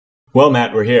Well,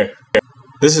 Matt, we're here.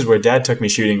 This is where Dad took me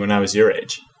shooting when I was your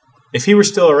age. If he were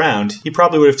still around, he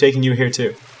probably would have taken you here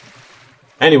too.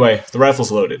 Anyway, the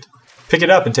rifle's loaded. Pick it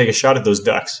up and take a shot at those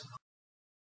ducks.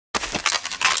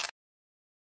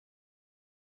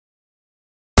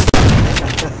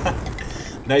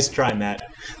 Nice try, Matt.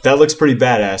 That looks pretty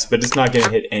badass, but it's not going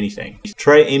to hit anything.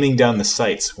 Try aiming down the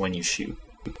sights when you shoot.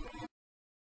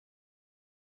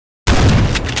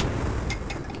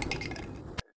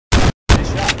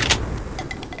 Nice shot.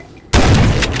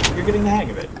 You're getting the hang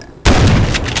of it.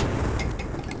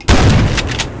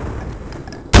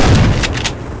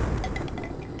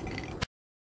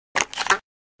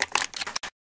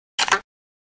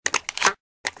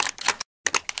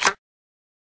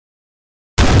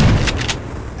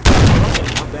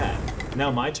 Now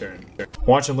my turn.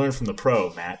 Watch and learn from the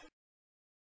pro, Matt.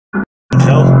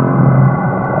 Hell?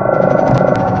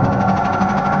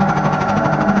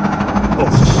 Oh,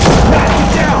 Matt,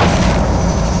 get down!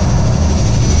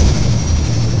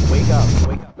 Wake up,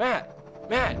 wake up.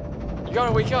 Matt, you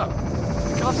gotta wake up.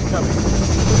 The cops are coming.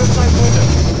 Look outside the window.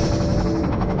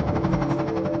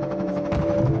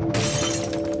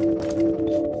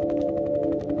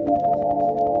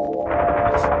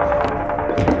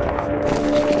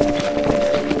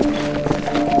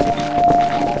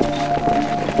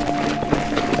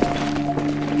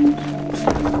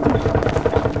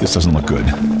 This doesn't look good.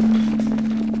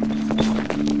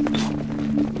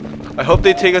 I hope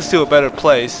they take us to a better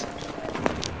place.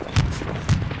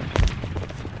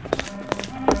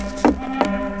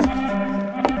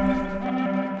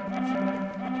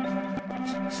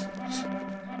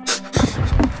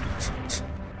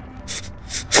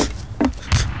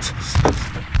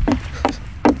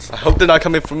 I hope they're not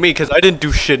coming for me, because I didn't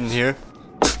do shit in here.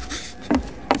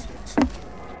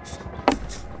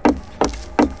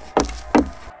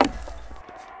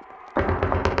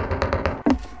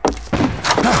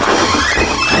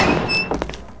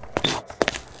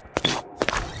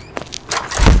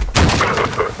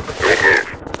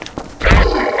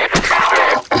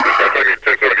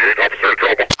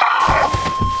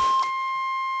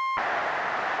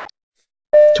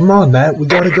 Come on, Matt, we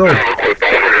gotta go. Down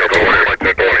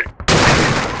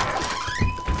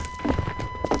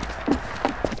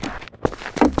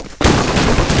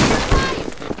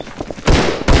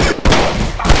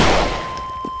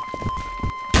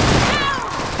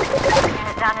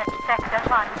at Sector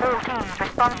 1, all teams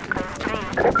respond to code 3.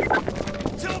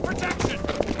 Still protection!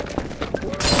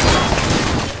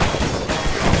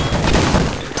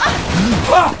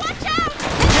 Watch out!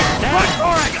 Run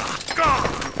for it!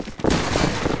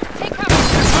 Take cover!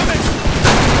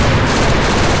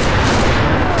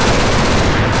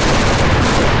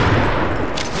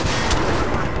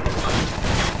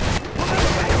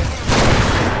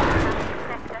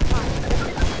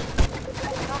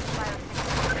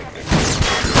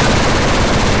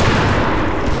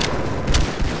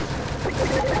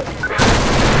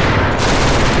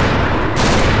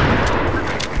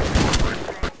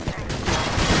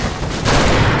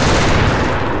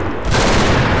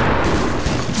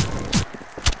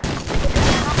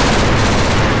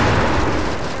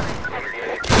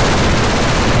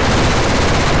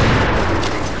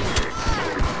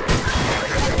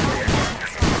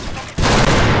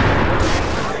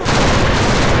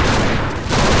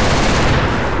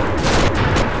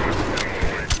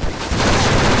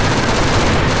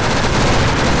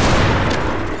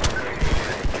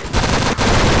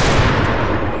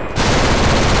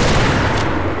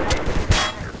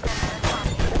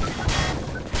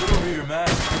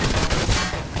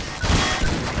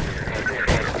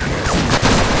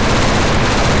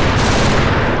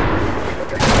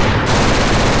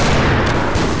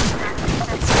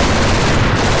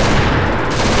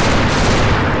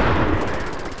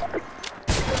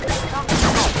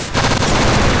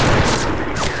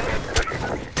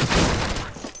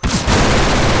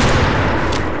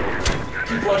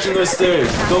 Watching those stairs.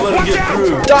 Don't let him get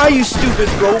through. Die, you stupid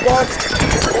robot!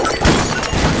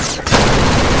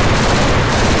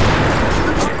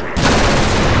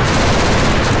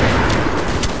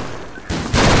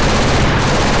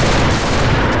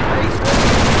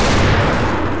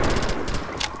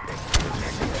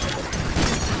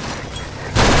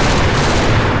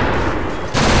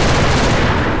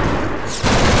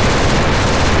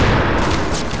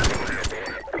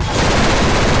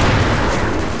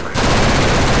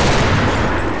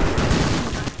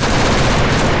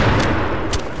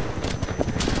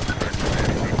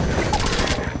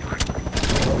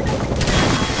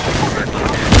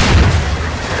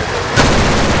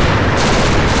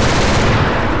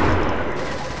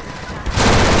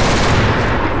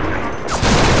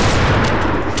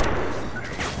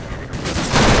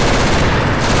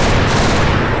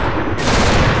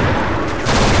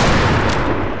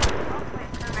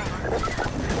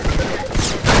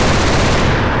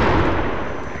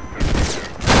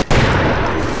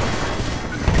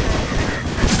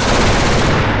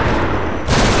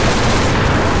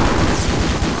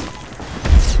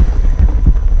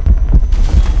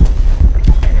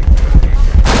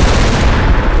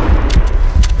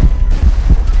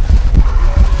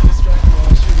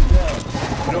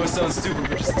 sound stupid,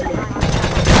 but just do it.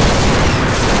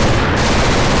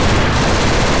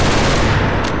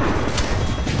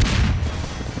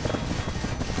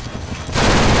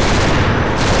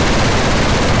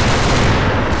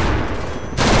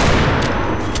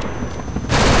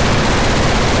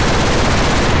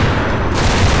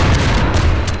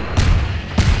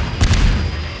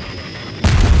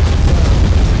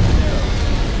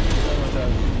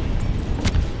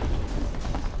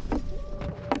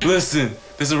 Listen,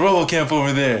 there's a robo camp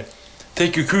over there.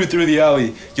 Take your crew through the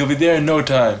alley. You'll be there in no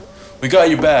time. We got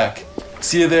your back.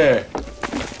 See you there.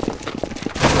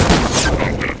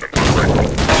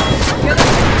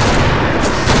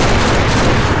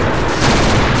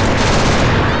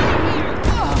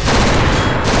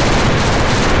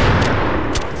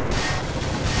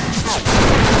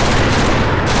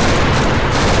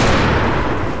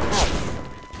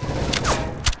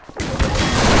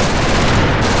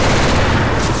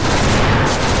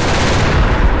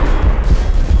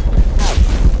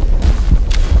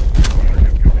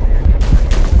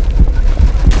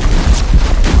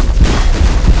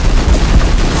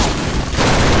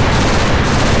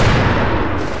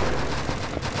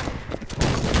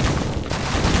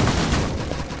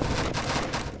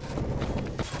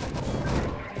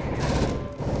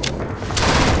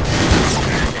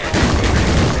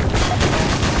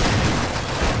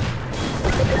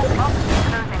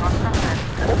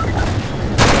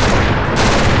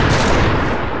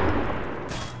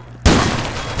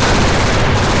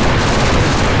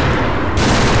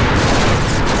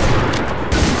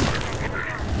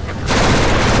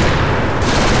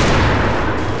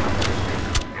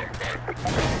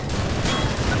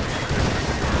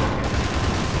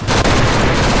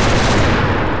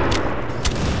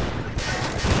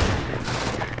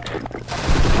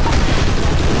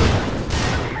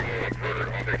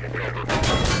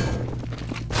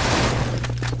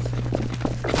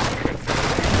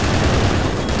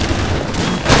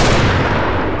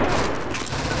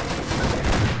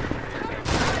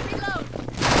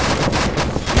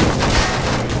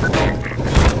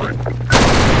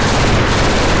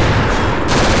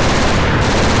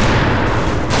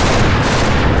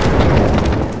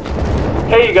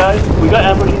 Hey you guys, we got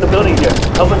ambushed in the building here.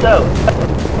 Help us out.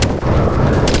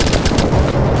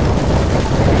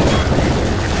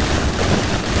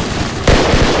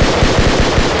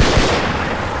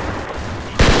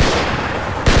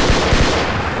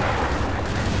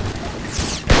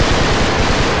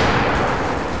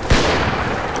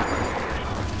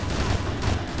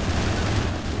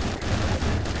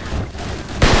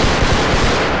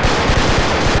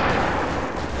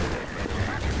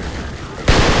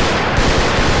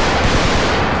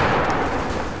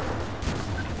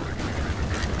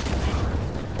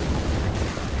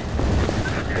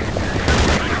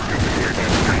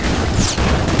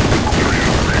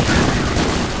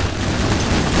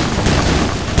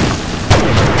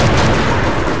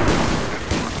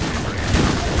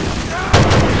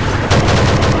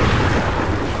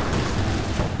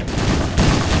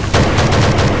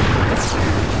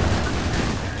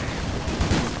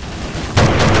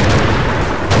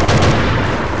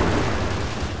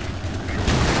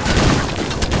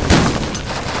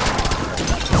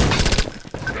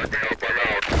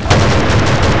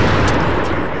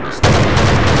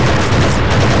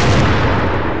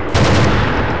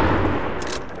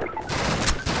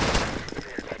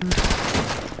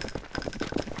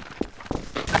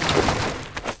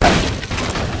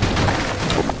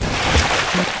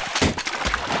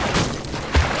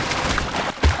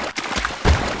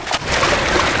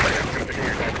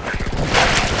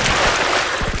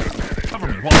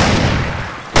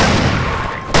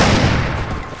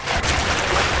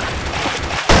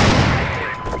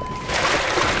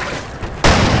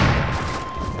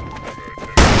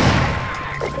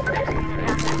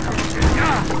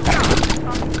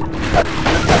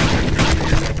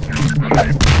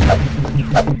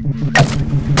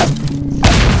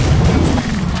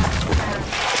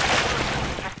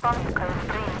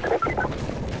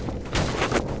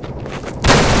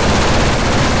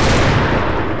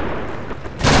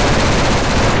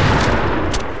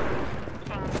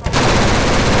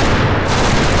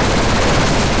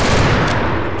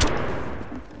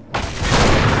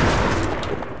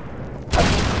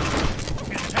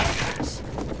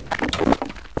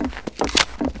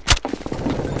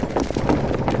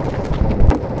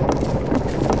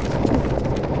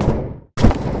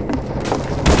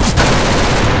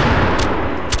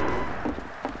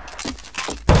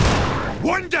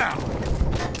 One down!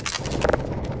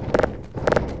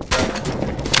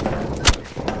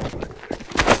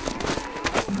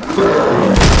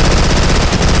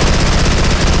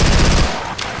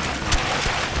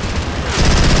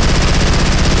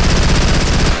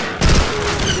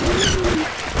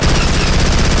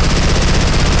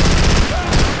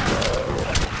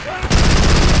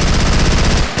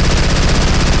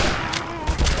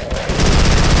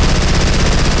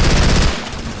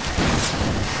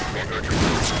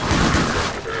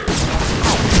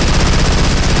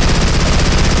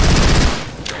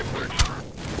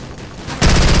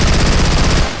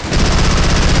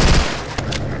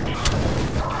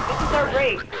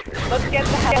 Great. Let's get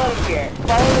the hell out of here.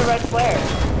 Follow the red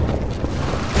flare.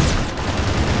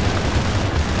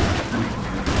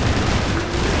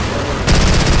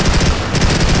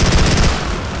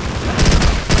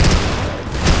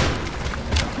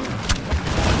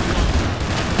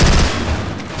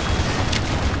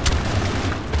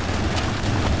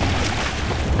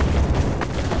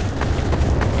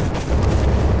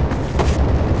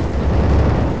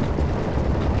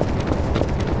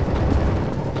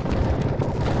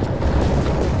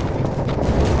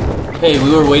 Hey,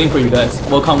 we were waiting for you guys.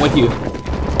 We'll come with you.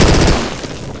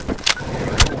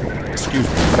 Excuse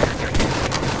me.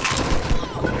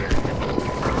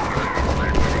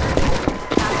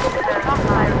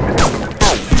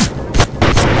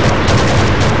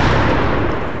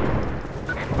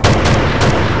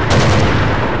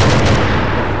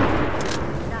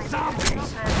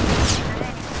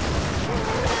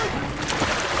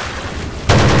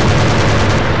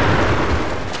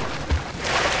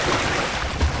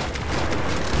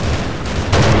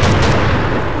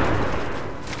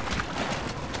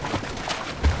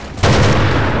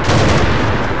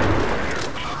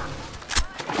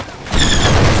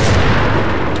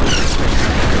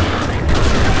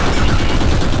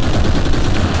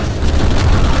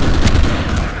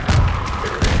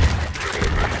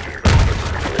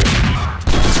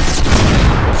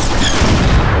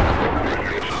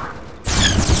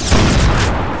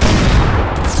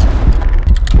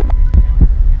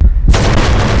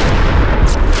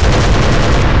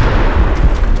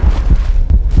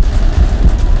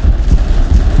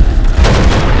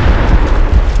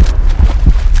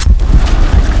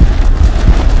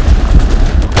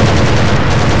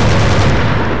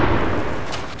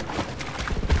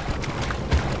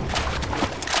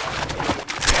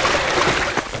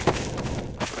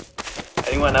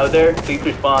 Anyone out there, please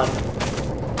respond.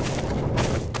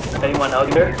 Anyone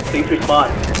out there, please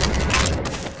respond.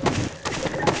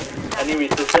 Any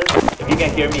resistance? If you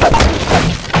can't hear me. Any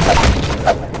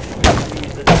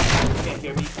resistance? If you can't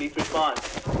hear me, please respond.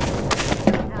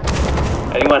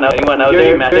 Anyone out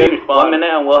there, please respond. 1 minute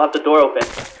and we'll have the door open.